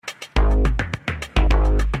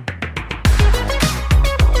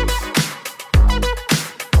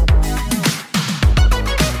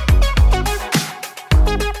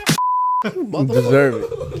motherfucker. Deserve it.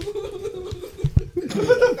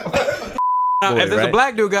 Now, if there's a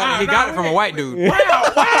black dude got it, he got it from a white dude. Wow!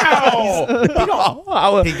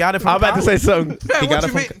 He got it from. I'm about to say something. He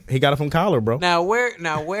got it from Collar, bro. Now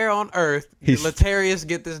where on earth did Latarius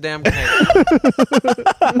get this damn container?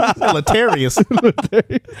 Latarius.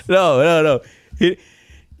 No. He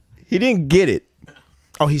didn't get it.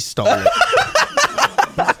 Oh, he stole it.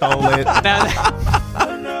 He stole it.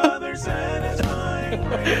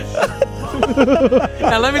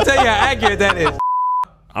 Now let me tell you how accurate that is.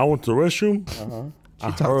 I went to the restroom.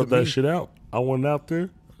 I heard that shit out. I went out there, and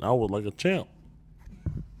I was like a champ.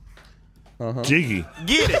 Jiggy.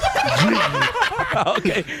 Get it.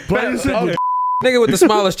 Okay. Plain and simple. Nigga with the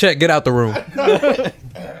smallest check, get out the room.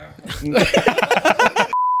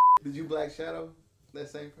 Did you Black Shadow that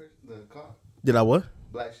same person? The cop? Did I what?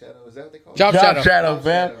 Black Shadow? Is that what they call it? Job Shadow. Shadow,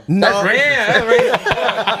 fam. No. Damn,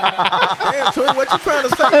 Damn, Troy, what you trying to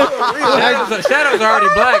say? Shadows are already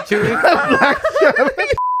black, Chewy.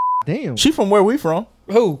 Damn. She from where we from?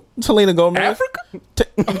 Who? Selena Gomez. Africa?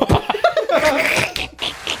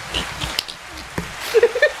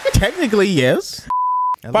 Technically, yes.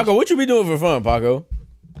 Paco, what you be doing for fun, Paco?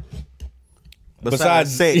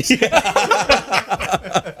 Besides sex. I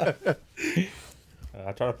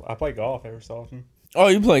play golf every so often. Oh,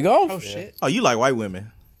 you play golf? Oh shit! Oh, you like white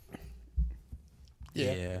women?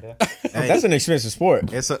 Yeah. Hey, That's an expensive sport.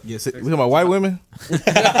 we talking about white women?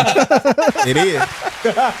 It is.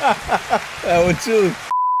 That would too.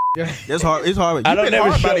 It's hard. It's hard. I You don't been never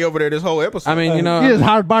hard show- body over there this whole episode. I mean, you know, He is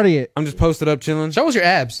hard body it. I'm just posted up chilling. Show us your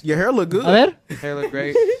abs. your hair look good. A ver. Hair look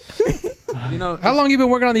great. You know, How long you been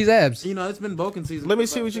working on these abs? you know, it's been Vulcan season. Let me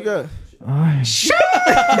see what you got.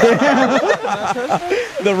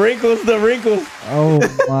 The wrinkles. Oh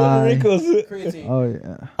my. Wrinkles. Creatine. Oh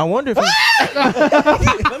yeah. I wonder if he...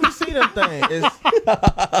 Let me see them things.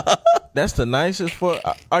 That's the nicest for.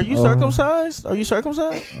 Are you circumcised? Are you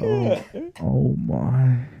circumcised? Oh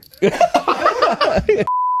my.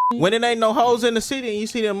 When it ain't no holes in the city and you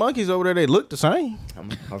see them monkeys over there, they look the same.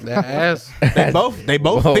 That ass. They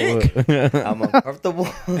both thick. I'm uncomfortable.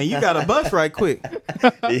 And you got a bust right quick.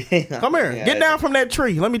 Come here. Get down from that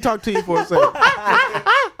tree. Let me talk to you for a second.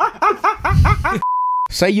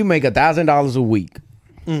 Say you make $1,000 a week.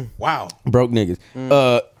 Wow. Broke niggas.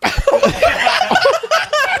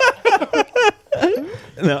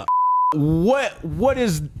 Now, what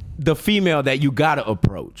is the female that you gotta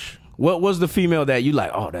approach? What was the female that you like?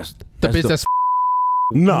 Oh, that's The bitch that's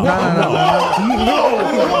No.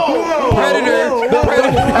 Predator.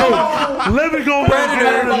 Let me go.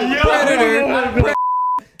 Predator.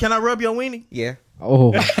 Can I rub your weenie? Yeah.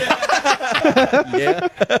 Oh. That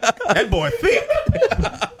boy thick.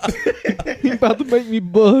 He about to make me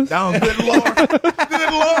bust. Oh, good Lord.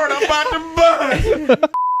 Good Lord, I'm about to bust.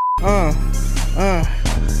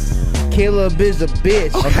 Caleb is a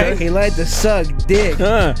bitch. Okay. He like to suck dick.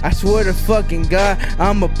 I swear to fucking God,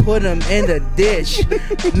 I'ma put him in the ditch.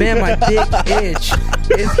 Man, my dick itch.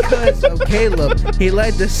 It's cause of Caleb. He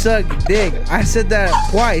like to suck dick. I said that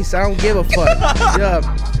twice. I don't give a fuck. Yup.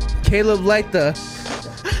 Caleb like to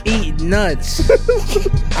eat nuts.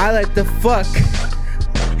 I like to fuck.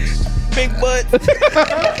 Big butt.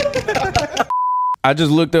 I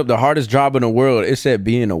just looked up the hardest job in the world. It said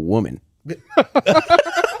being a woman.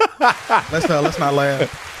 Let's not laugh.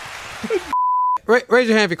 Raise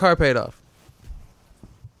your hand if your car paid off.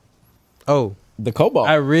 Oh, The Cobalt.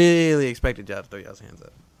 I really expected y'all to throw y'all's hands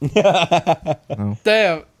up.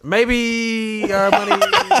 damn. Maybe our money.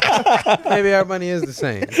 Maybe our money is the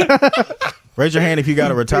same. Raise your hand if you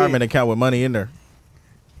got a retirement account with money in there.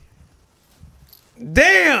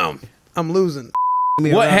 Damn, I'm losing.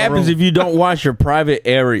 What happens if you don't wash your private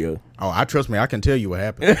area? Oh, trust me, I can tell you what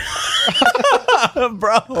happened.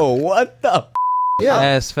 Bro, what the?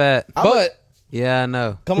 Ass fat. But Yeah, I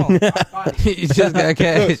know. Come on. You just got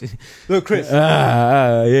cash. Look, Chris.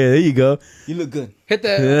 Yeah, there you go. You look good. hit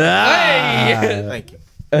that. Hey. Thank you.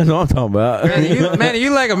 That's what I'm talking about. Man, you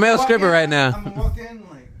like a male stripper right now.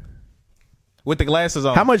 With the glasses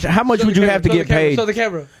on. How much would you have to get paid Show the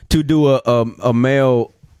camera. to do a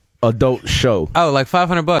male adult show? Oh, like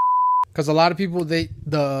 $500. Because a lot of people,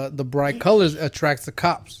 the bright colors attracts the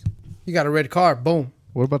cops. You got a red car, boom.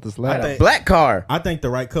 What about this lad? Black car. I think the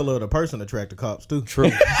right color of the person attract the cops too.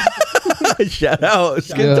 True. Shout out.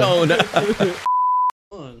 Skin tone.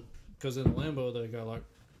 Because in Lambo, they got like,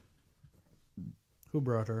 who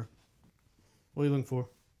brought her? What are you looking for?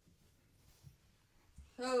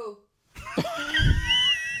 Who?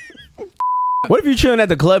 What if you're chilling at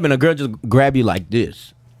the club and a girl just grab you like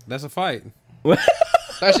this? That's a fight.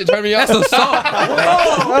 That shit turned me off. That's a song.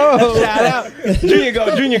 Shout out.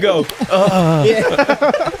 Junior go.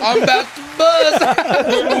 I'm about to buzz.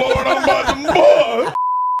 Lord, I'm about to buzz.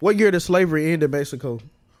 What year did slavery end in Mexico?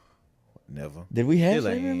 Never. Did we have Still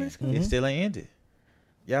slavery in ain't Mexico? ended. It still ain't ended.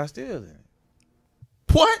 Y'all still in it.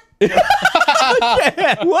 What?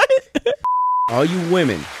 What? All you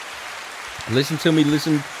women, listen to me.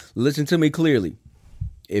 Listen to me clearly.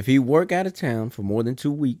 If he work out of town for more than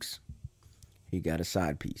 2 weeks, he got a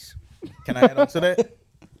side piece. Can I add on to that?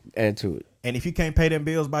 Add to it. And if you can't pay them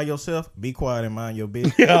bills by yourself, be quiet and mind your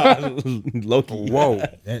business. Loki. Whoa.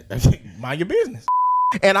 Mind your business.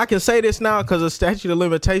 And I can say this now because the statute of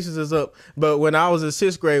limitations is up. But when I was in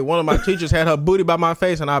 6th grade, one of my teachers had her booty by my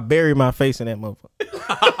face, and I buried my face in that motherfucker.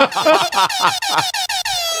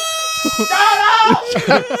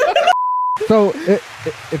 So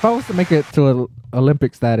if I was to make it to an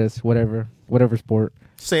Olympic status, whatever sport.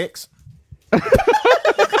 Sex.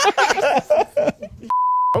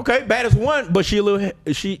 Okay, bad as one, but her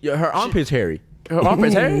armpit's hairy. Her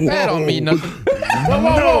armpit's hairy? That don't mean nothing.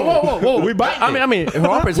 Whoa. We biting. I mean, her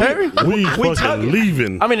armpit's hairy. We fucking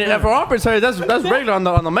leaving. I mean, if her armpit's hairy, that's regular on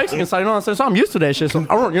the Mexican side. You know what I'm saying? So I'm used to that shit. So you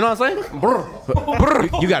know what I'm saying?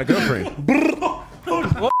 You got a girlfriend.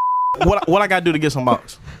 What I got to do to get some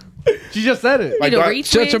box? She just said it. You need to reach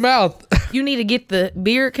Shut with, your mouth. You need to get the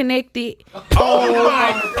beard connected. Oh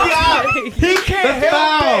my God. He can't help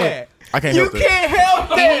that. I can't help that. You can't help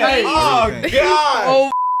that.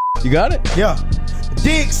 Oh God. You got it? Yeah.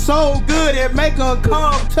 Dick so good it make her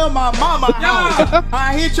come to my mama house.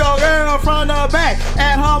 I hit your girl from the back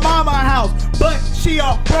at her mama house, but she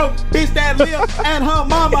a broke bitch that live at her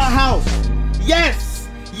mama house. Yes,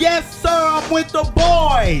 sir, I'm with the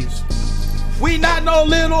boys. We not no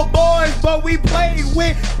little boys, but we play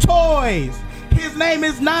with toys. His name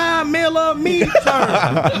is 9mm.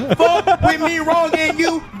 Fuck with me wrong and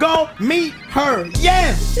you gon' meet her.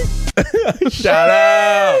 Yes. Shout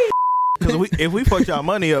out. Cause if we fucked y'all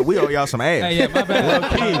money up, we owe y'all some ass. Hey, yeah, my bad.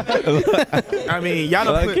 I mean, y'all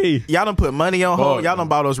done put money on hold. Y'all done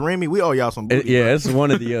bought us Remy. We owe y'all some booty. Yeah, it's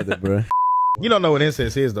one or the other, bro. You don't know what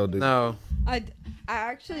incest is, though, dude. No. I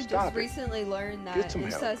actually just recently learned that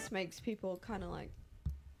incest makes people kind of like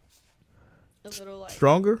a little like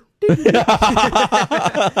Stronger? like,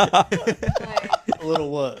 A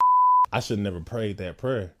little what? I should never prayed that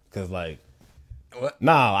prayer because, like, what?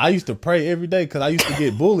 Nah, I used to pray every day because I used to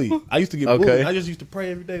get bullied. I just used to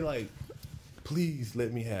pray every day, like, please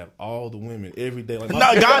let me have all the women every day. Like, No,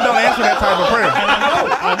 God don't answer that type of prayer.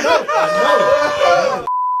 I know.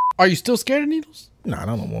 Are you still scared of needles? Nah, I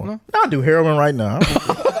don't know more. No? I'll do heroin right now.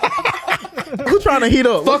 Who's trying to heat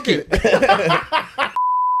up? Fuck it.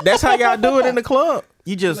 That's how y'all do it in the club.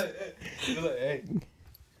 You just. I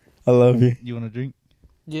love you. You want a drink?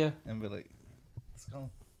 Yeah. And be like, let's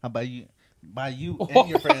go. How about you? By you and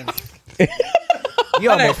your friends.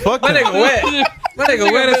 You almost fucked him. My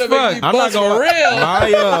nigga wet as fuck. I'm not gonna real.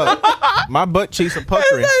 My butt cheeks are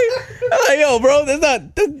puckering. Like, yo, bro,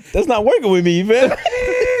 that's not working with me, man.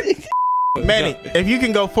 Manny, if you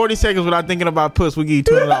can go 40 seconds without thinking about puss, we give you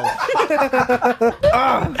 $200.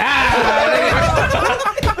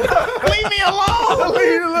 Leave me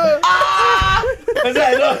alone.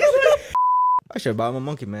 I should buy my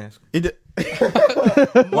monkey mask.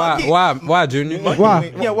 Why, Junior?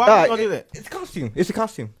 Why? Yeah, why you gonna do that? It's a costume. It's a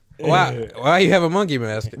costume. Why you have a monkey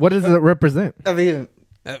mask? What does it represent? I mean,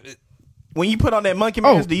 When you put on that monkey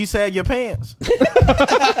mask, do you sag your pants? Is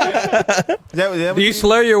that Do you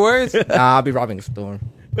slur your words? nah, I'll be robbing a store.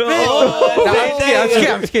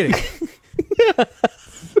 I'm just kidding.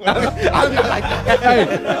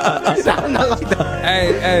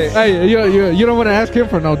 Hey, you don't want to ask him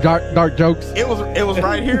for no dark jokes. It was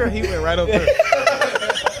right here. He went right up there.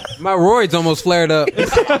 My roids almost flared up.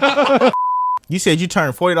 You said you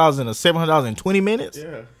turned $40 into $700 in 20 minutes?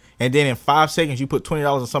 Yeah. And then in 5 seconds, you put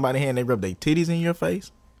 $20 in somebody's hand and they rub their titties in your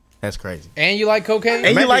face? That's crazy. And you like cocaine?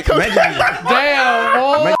 And you like cocaine?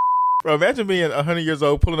 Damn, boy. Bro, imagine being 100 years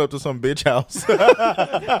old pulling up to some bitch house.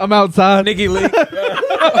 I'm outside. Nikki Lee.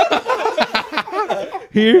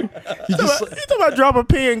 Here. You talking about drop a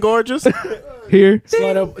pin, gorgeous? Here.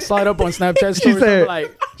 Slide up on Snapchat She stories. said-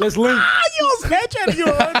 Like, let's link. You on Snapchat? You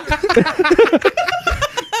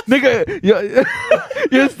Nigga,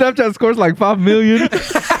 your Snapchat scores like 5 million.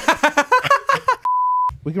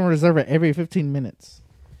 We can reserve it every 15 minutes.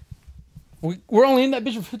 We're only in that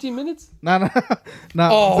bitch for 15 minutes? No.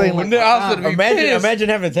 Oh, I'm saying like, no, I was gonna be pissed. Imagine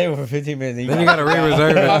having a table for 15 minutes. Then you gotta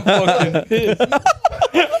re-reserve it. I'm fucking pissed.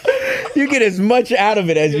 You get as much out of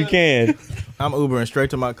it as you can. I'm Ubering straight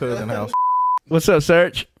to my cousin's house. What's up,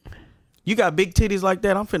 Serge? You got big titties like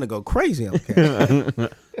that, I'm finna go crazy on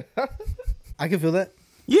camera. I can feel that.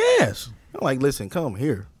 Yes. I'm like, listen, come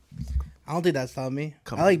here. I don't think that stopped me.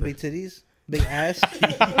 Come I like on, big titties, big ass, a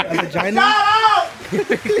vagina.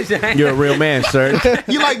 You're a real man, sir.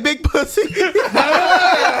 You like big pussy? He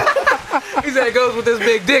said it goes with this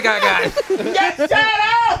big dick I got. Yes, shut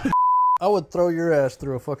up! I would throw your ass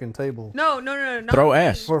through a fucking table. No. Throw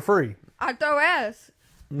ass for free. I throw ass.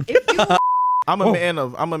 If you I'm a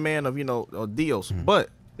man of deals. But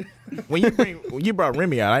when you brought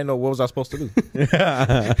Remy out, I didn't know what was I supposed to do.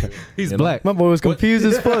 He's black. My boy was confused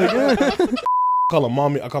as fuck. Call them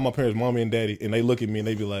mommy. I call my parents mommy and daddy, and they look at me and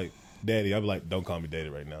they be like, "Daddy." I be like, "Don't call me daddy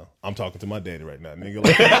right now. I'm talking to my daddy right now, nigga."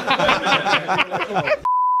 Like,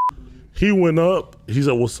 he went up. He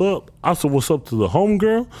said, "What's up?" I said, "What's up?" to the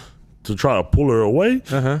homegirl to try to pull her away.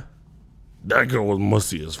 That girl was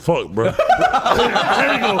musty as fuck, bro.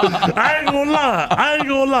 I ain't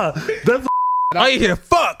gonna lie. That's I ain't here.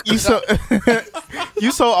 Fuck you. So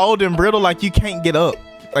you so old and brittle, like you can't get up,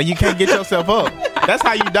 like you can't get yourself up. That's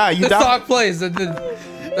how you die. You The die. song plays.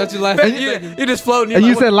 Don't you laugh? You just floating. And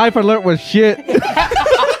you said life alert was shit.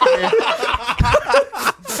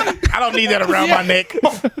 I don't need that around my neck.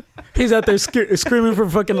 He's out there screaming for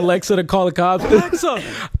fucking Alexa to call the cops. Alexa,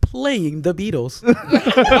 playing the Beatles.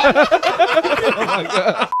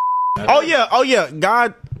 Oh yeah.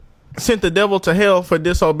 God sent the devil to hell for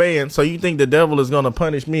disobeying. So you think the devil is gonna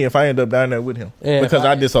punish me if I end up down there with him? Yeah, because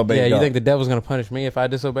I disobeyed Yeah, God. you think the devil's gonna punish me if I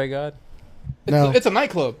disobey God? No, it's a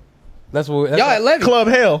nightclub. That's what. Y'all at Levy. Club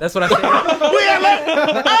hell. That's what I said. We at Levy.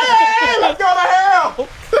 Hey, let's go to hell.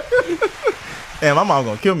 Damn, my mom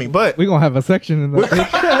gonna kill me, but we gonna have a section in the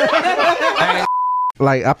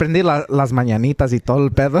like aprendí las mañanitas y todo el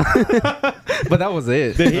pedo. But that was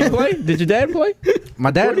it. Did he play? Did your dad play? My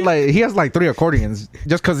dad, like, he has like 3 accordions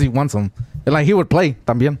just because he wants them. And like he would play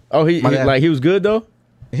también. Oh, he was good though.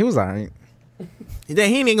 He was alright. then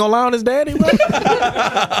he ain't gonna lie on his daddy, bro.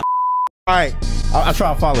 All right, I'll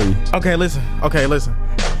try to follow you. Okay, listen.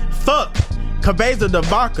 Fuck Cabeza de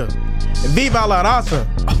Vaca, Viva la Raza.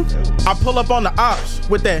 I pull up on the ops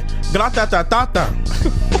with that grata-ta-ta-ta.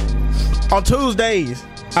 On Tuesdays,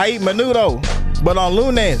 I eat menudo, but on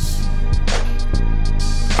lunes,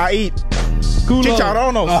 I eat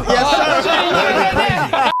chicharronos. Yes,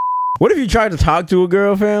 sir. What if you tried to talk to a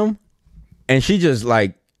girl, fam, and she just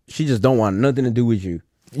don't want nothing to do with you?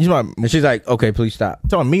 And she's like, okay, please stop.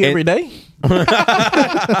 Telling me every day? That's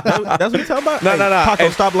what you talking about? No. Paco,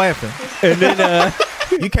 stop laughing. And then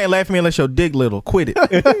you can't laugh at me unless your dick little. Quit it.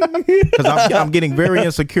 Because I'm getting very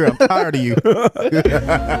insecure. I'm tired of you.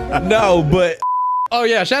 No, but Oh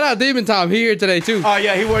yeah, shout out Demon Tom. He here today too. Oh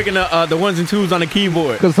yeah, he working the ones and twos on the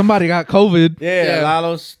keyboard. Because somebody got COVID. Yeah,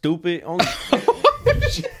 Lalo, stupid.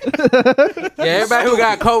 Yeah, everybody who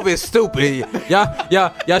got COVID is stupid.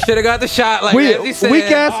 Y'all should have got the shot like We, Anthony said. weak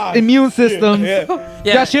ass immune systems.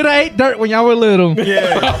 Y'all should have ate dirt when y'all were little.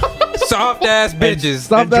 Yeah. Soft ass bitches.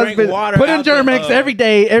 Soft ass bitches. water Put in out the, Germex every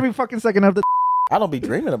day, every fucking second of the. I don't be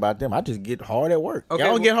dreaming about them. I just get hard at work. Okay,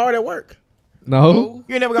 Y'all don't get hard at work. No.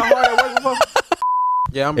 You ain't never got hard at work before?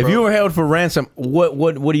 Yeah, I'm If broke. you were held for ransom,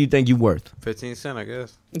 what do you think you worth? 15 cents, I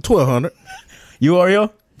guess. 1,200. You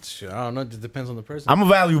Oreo? Shit, I don't know. It just depends on the person. I'm a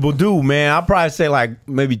valuable dude, man. I'll probably say like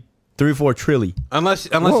maybe 3-4 trillion. Unless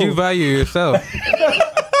you value yourself.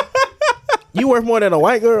 You worth more than a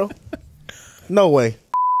white girl? No way.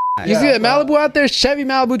 You see that Malibu out there? Chevy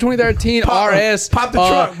Malibu 2013 RS. Pop the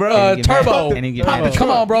trunk, bro. Turbo.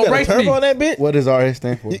 Come on, bro. Race me. Turbo on that bitch? What does RS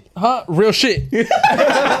stand for? Huh? Real shit. Yes,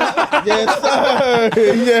 sir.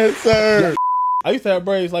 Yes, sir. I used to have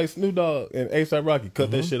braids like Snoop Dogg and A$AP Rocky.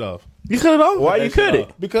 Cut that shit off. You cut it off? Why you cut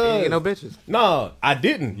it? Because Ain't no bitches. no, I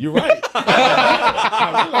didn't. You're right.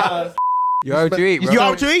 I realized. You are what you eat, bro. You are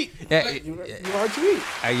what you eat? Yeah, You are what you eat?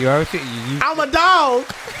 you are what you eat. I'm a dog.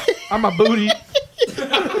 I'm a booty.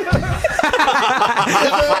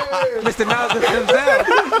 Mr. Nelson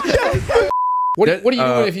himself. What are you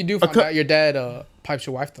doing if you do find out your dad pipes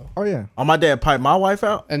your wife though? Oh yeah. Oh, my dad piped my wife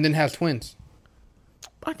out? And then has twins.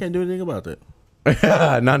 I can't do anything about that.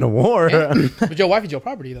 Not no war. But your wife is your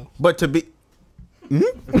property though. But to be...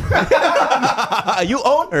 You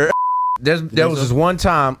own her. There was this one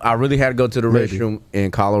time I really had to go to the restroom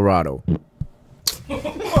in Colorado.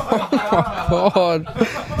 God.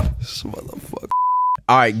 This motherfucker.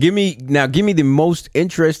 All right, give me the most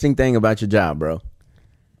interesting thing about your job, bro.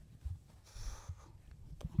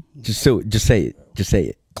 Just say it. Just say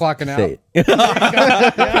it. Clocking out. Say it.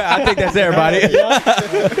 I think that's everybody.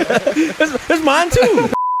 That's mine too.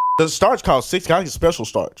 The starch costs $6. I get special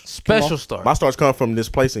starch. Special starch. My starch come from this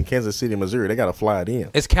place in Kansas City, Missouri. They got to fly it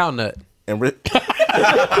in. It's cow nut. And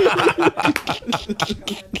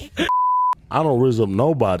I don't riz up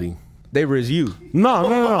nobody. They riz you.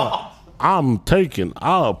 No. I'm taking.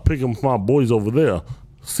 I'll pick them for my boys over there.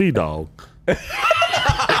 Sea Dog.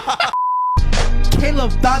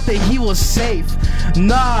 Caleb thought that he was safe.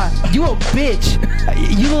 Nah, you a bitch.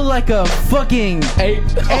 You look like a fucking ape.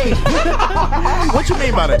 What you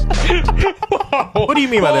mean by that? What do you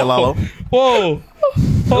mean by that, Lalo? Whoa.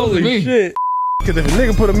 Holy shit. Because if a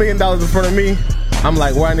nigga put $1 million in front of me, I'm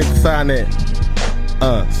like, why I need to sign that?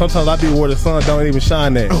 Sometimes I be where the sun don't even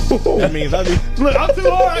shine at. That means I be, look, I'm too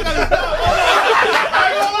hard. I gotta stop.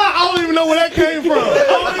 I don't even know where that came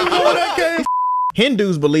from.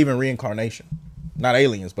 Hindus believe in reincarnation. Not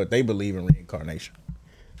aliens, but they believe in reincarnation.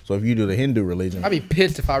 So if you do the Hindu religion, I'd be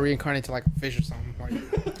pissed if I reincarnate to like a fish or something. Like,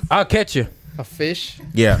 I'll catch you. a fish?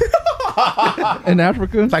 yeah. In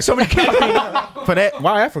Africa? Like somebody catch me for that.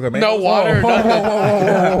 Why Africa, man? No water.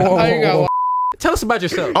 How you got water? Tell us about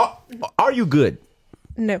yourself. Are you good?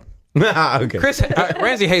 No. Okay. Chris,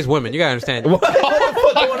 Ramsey hates women. You gotta understand. What the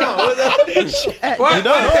fuck going on? What?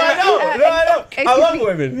 No, I know. I love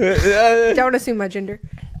women. Don't assume my gender.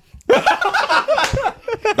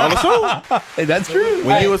 Don't assume. Hey, that's true.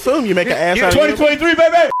 When you assume, you make an ass out of 2023,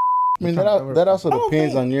 baby. I mean, that also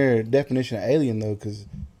depends on your definition of alien, though, because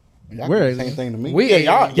y'all We're do the same thing to me.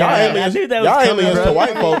 y'all aliens. Y'all aliens to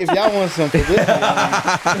white folks. If y'all want some publicity,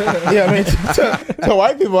 Yeah, I mean, to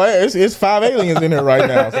white people, it's 5 aliens in here right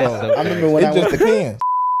now. So I remember when I it just was depends.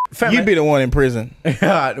 You'd be the one in prison.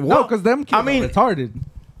 No, because them kids are retarded.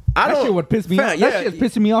 That shit would piss me off. That shit's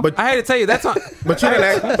pissing me off. But I hate to tell you, that's not. But you didn't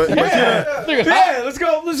act. Yeah, let's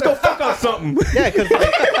go fuck on something. Yeah, because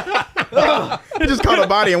you just caught a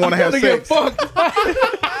body and want to have sex.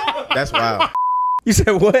 That's wild. You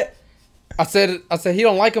said what? I said he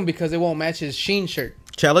don't like him because it won't match his Sheen shirt.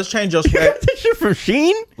 Chad, let's change your swag. This shit from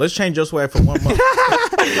Sheen? Let's change your swag for 1 month.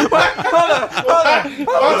 Hold on.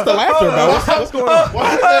 What's the laughter about? What's going on?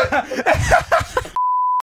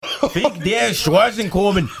 Big Dan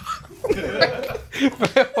Schwarzenegger.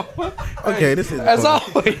 Okay, this is As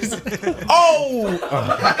always. Oh!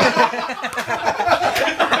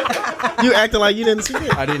 You acting like you didn't see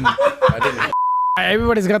it. I didn't.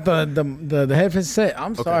 Everybody's got the headphones set.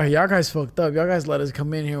 I'm sorry, y'all guys fucked up. Y'all guys let us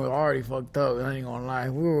come in here. We're already fucked up. I ain't gonna lie.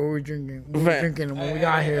 We were drinking when we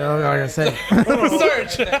got here. I gotta say.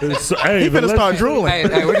 Search. Hey, He finna start drooling.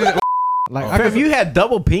 Hey, we're just. Like, Fam, you had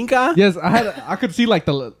double pink eye? yes, I could see like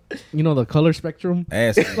the color spectrum.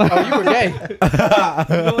 Ass. Oh, you were gay.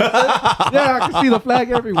 Yeah, I could see the flag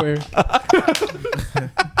everywhere.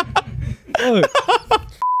 Look.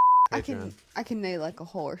 I can neigh like a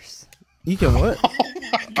horse. You can what?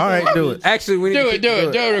 All right, do it. Actually, we need Do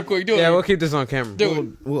to it real quick. Do it. Yeah, we'll keep this on camera.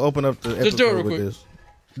 We'll open up the Just do it episode real with quick. this.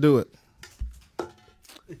 Do it.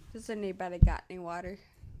 Does anybody got any water?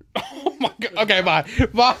 Oh my god. Okay, bye.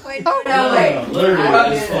 Bye. Wait, no,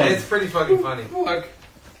 wait. It's pretty fucking funny. Fuck.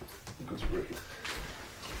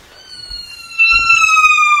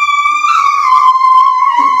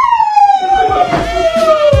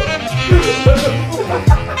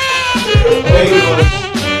 Hey,